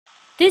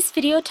This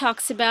video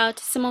talks about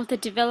some of the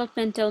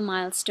developmental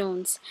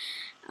milestones.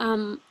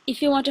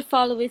 If you want to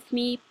follow with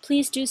me,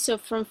 please do so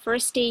from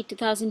First Aid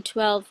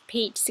 2012,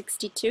 page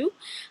 62.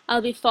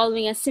 I'll be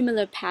following a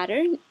similar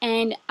pattern,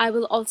 and I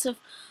will also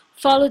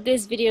follow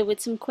this video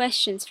with some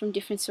questions from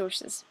different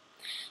sources.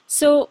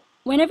 So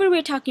whenever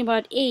we're talking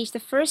about age, the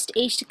first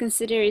age to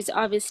consider is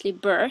obviously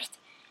birth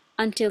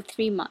until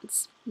 3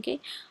 months.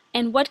 Okay,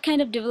 and what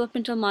kind of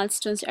developmental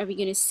milestones are we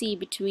going to see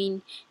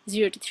between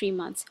 0 to 3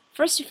 months?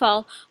 First of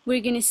all,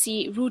 we're going to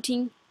see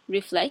rooting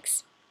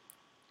reflex.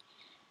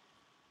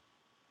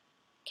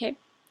 Okay,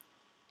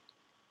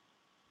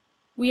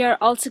 we are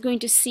also going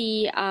to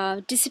see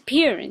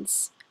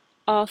disappearance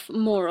of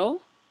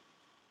Moro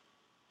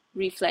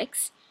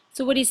reflex.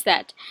 So what is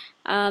that?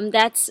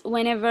 That's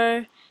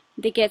whenever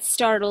they get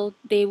startled,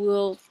 they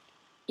will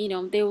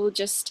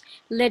just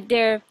let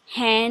their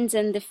hands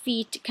and the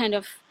feet kind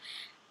of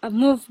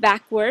move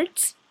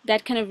backwards.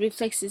 That kind of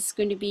reflex is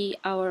going to be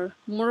our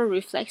Moro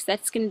reflex.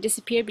 That's going to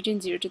disappear between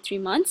 0 to 3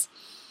 months.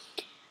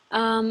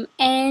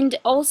 And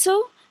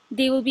also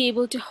they will be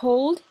able to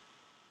hold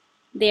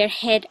their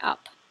head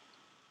up.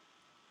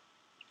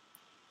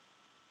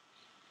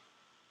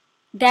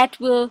 That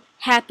will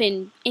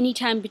happen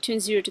anytime between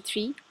 0 to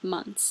 3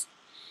 months.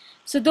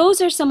 So those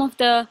are some of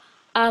the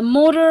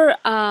motor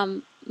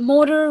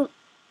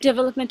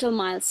developmental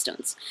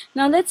milestones.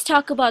 Now let's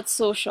talk about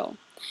social.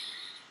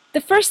 The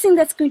first thing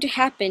that's going to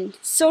happen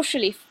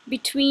socially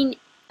between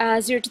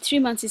 0 to 3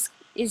 months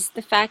is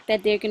the fact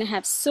that they're going to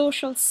have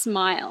social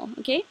smile.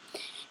 Okay,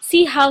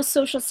 see how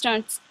social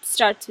starts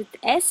with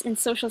S and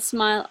social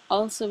smile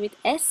also with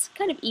S.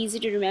 Kind of easy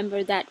to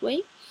remember that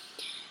way.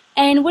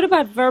 And what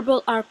about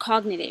verbal or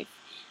cognitive?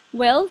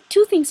 Well,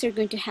 two things are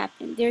going to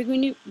happen. They're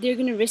going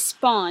to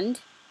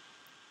respond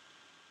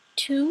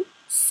to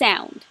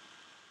sound.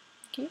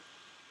 Okay,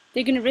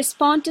 they're going to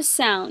respond to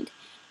sound,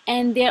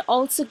 and they're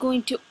also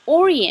going to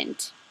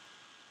orient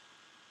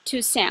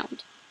to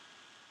sound.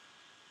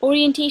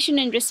 Orientation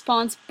and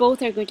response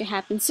both are going to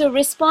happen. So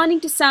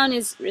responding to sound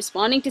is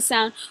responding to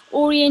sound.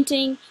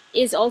 Orienting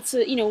is also,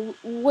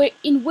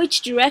 in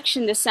which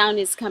direction the sound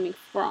is coming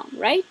from,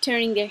 right?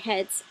 Turning their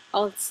heads,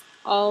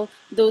 all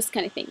those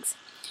kind of things.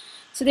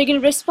 So they're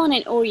going to respond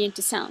and orient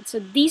to sound. So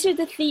these are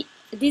the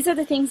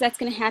things that's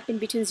going to happen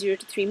between 0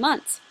 to 3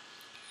 months.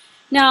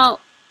 Now,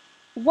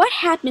 what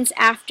happens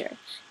after?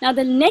 Now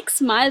the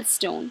next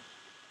milestone,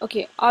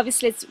 okay,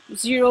 obviously it's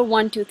 0,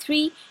 1, 2,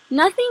 3.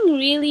 Nothing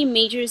really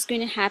major is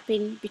going to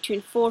happen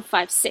between 4,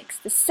 5, 6.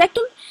 The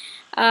second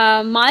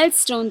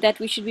milestone that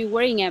we should be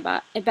worrying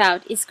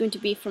about is going to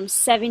be from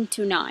 7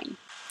 to 9.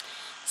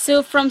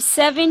 So from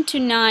 7 to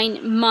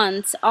 9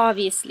 months,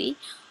 obviously,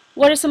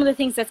 what are some of the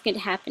things that's going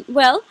to happen?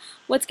 Well,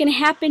 what's going to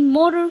happen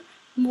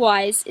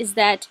motor-wise is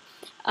that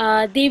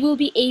they will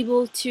be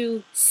able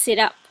to sit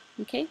up,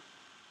 okay,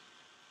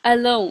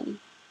 alone.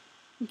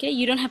 Okay,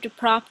 you don't have to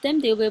prop them.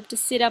 They'll be able to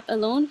sit up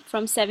alone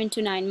from 7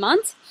 to 9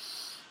 months.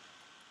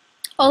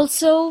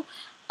 Also,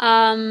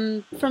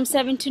 from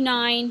 7 to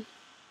 9,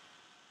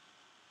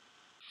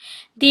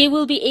 they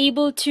will be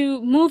able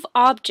to move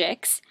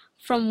objects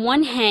from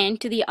one hand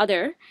to the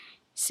other.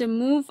 So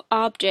move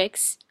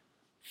objects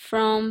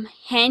from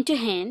hand to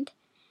hand.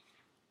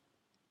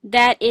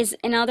 That is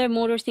another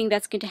motor thing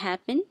that's going to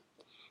happen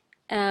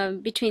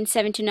between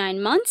 7 to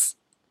 9 months.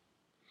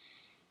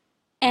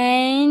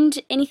 And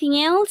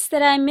anything else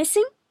that I'm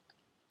missing?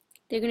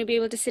 They're going to be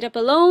able to sit up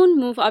alone,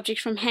 move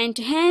objects from hand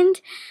to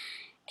hand,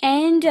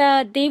 and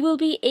they will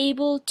be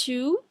able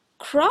to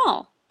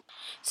crawl.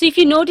 So if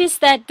you notice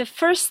that the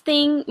first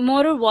thing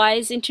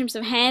motor-wise in terms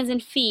of hands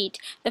and feet,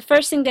 the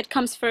first thing that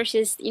comes first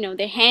is,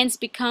 their hands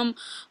become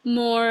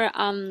more,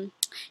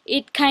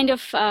 it kind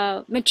of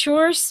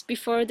matures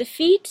before the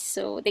feet,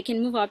 so they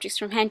can move objects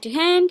from hand to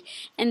hand,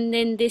 and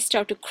then they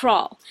start to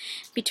crawl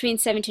between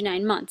 7 to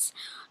 9 months.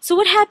 So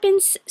what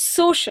happens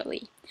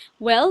socially?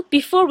 Well,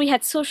 before we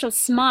had social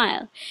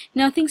smile.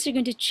 Now things are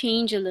going to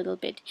change a little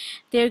bit.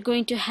 They're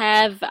going to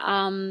have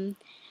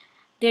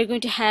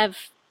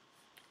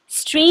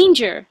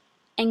stranger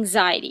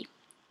anxiety.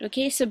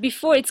 Okay, so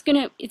before it's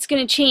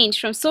gonna change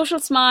from social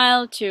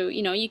smile to,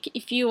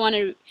 if you want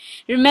to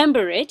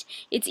remember it,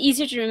 it's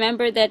easier to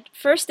remember that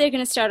first they're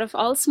gonna start off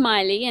all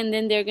smiley and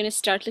then they're gonna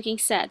start looking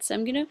sad. So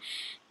I'm gonna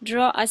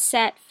draw a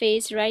sad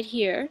face right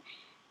here.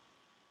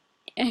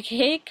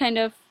 Okay, kind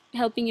of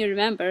helping you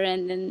remember,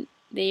 and then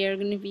they are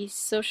going to be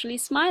socially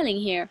smiling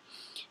here.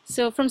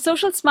 So from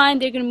social smile,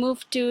 they're going to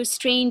move to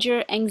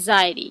stranger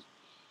anxiety.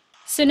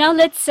 So now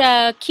let's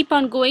keep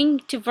on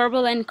going to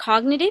verbal and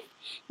cognitive.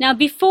 Now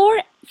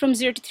before, from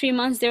 0 to 3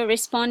 months, they're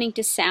responding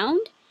to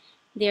sound.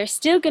 They're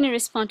still going to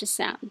respond to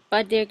sound,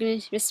 but they're going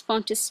to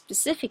respond to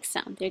specific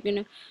sound. They're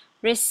going to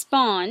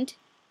respond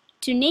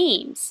to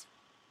names.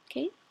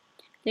 Okay,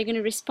 they're going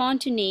to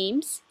respond to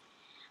names.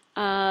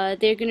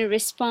 They're going to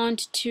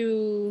respond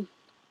to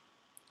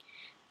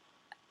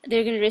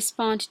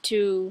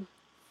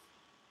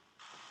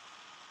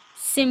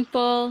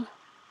simple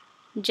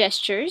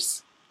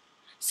gestures.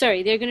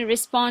 Sorry, they're going to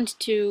respond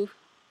to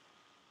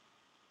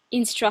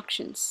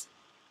instructions.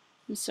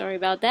 I'm sorry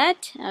about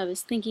that. I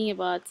was thinking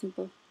about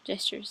simple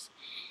gestures.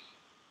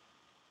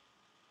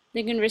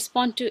 They're going to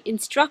respond to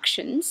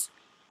instructions.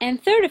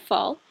 And third of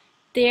all,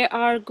 they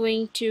are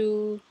going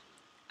to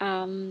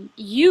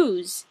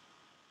use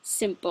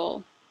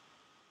simple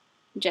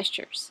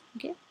gestures.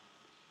 Okay?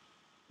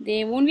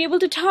 They won't be able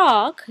to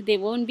talk, they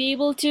won't be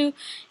able to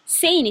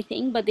say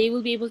anything, but they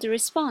will be able to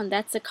respond.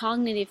 That's a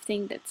cognitive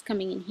thing that's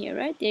coming in here,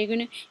 right? They're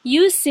going to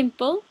use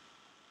simple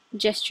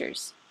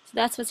gestures. So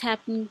that's what's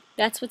happening.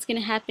 That's what's going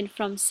to happen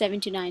from 7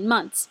 to 9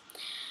 months.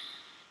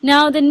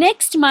 Now the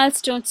next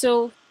milestone,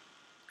 so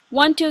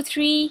 1, 2,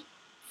 3,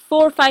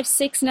 4, 5,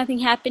 6, nothing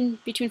happened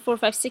between 4,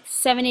 5, 6,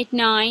 7, 8,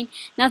 9.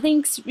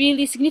 Nothing's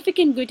really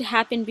significant going to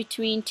happen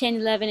between 10,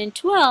 11, and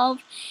 12.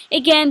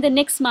 Again, the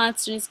next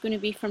milestone is going to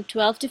be from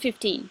 12 to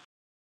 15.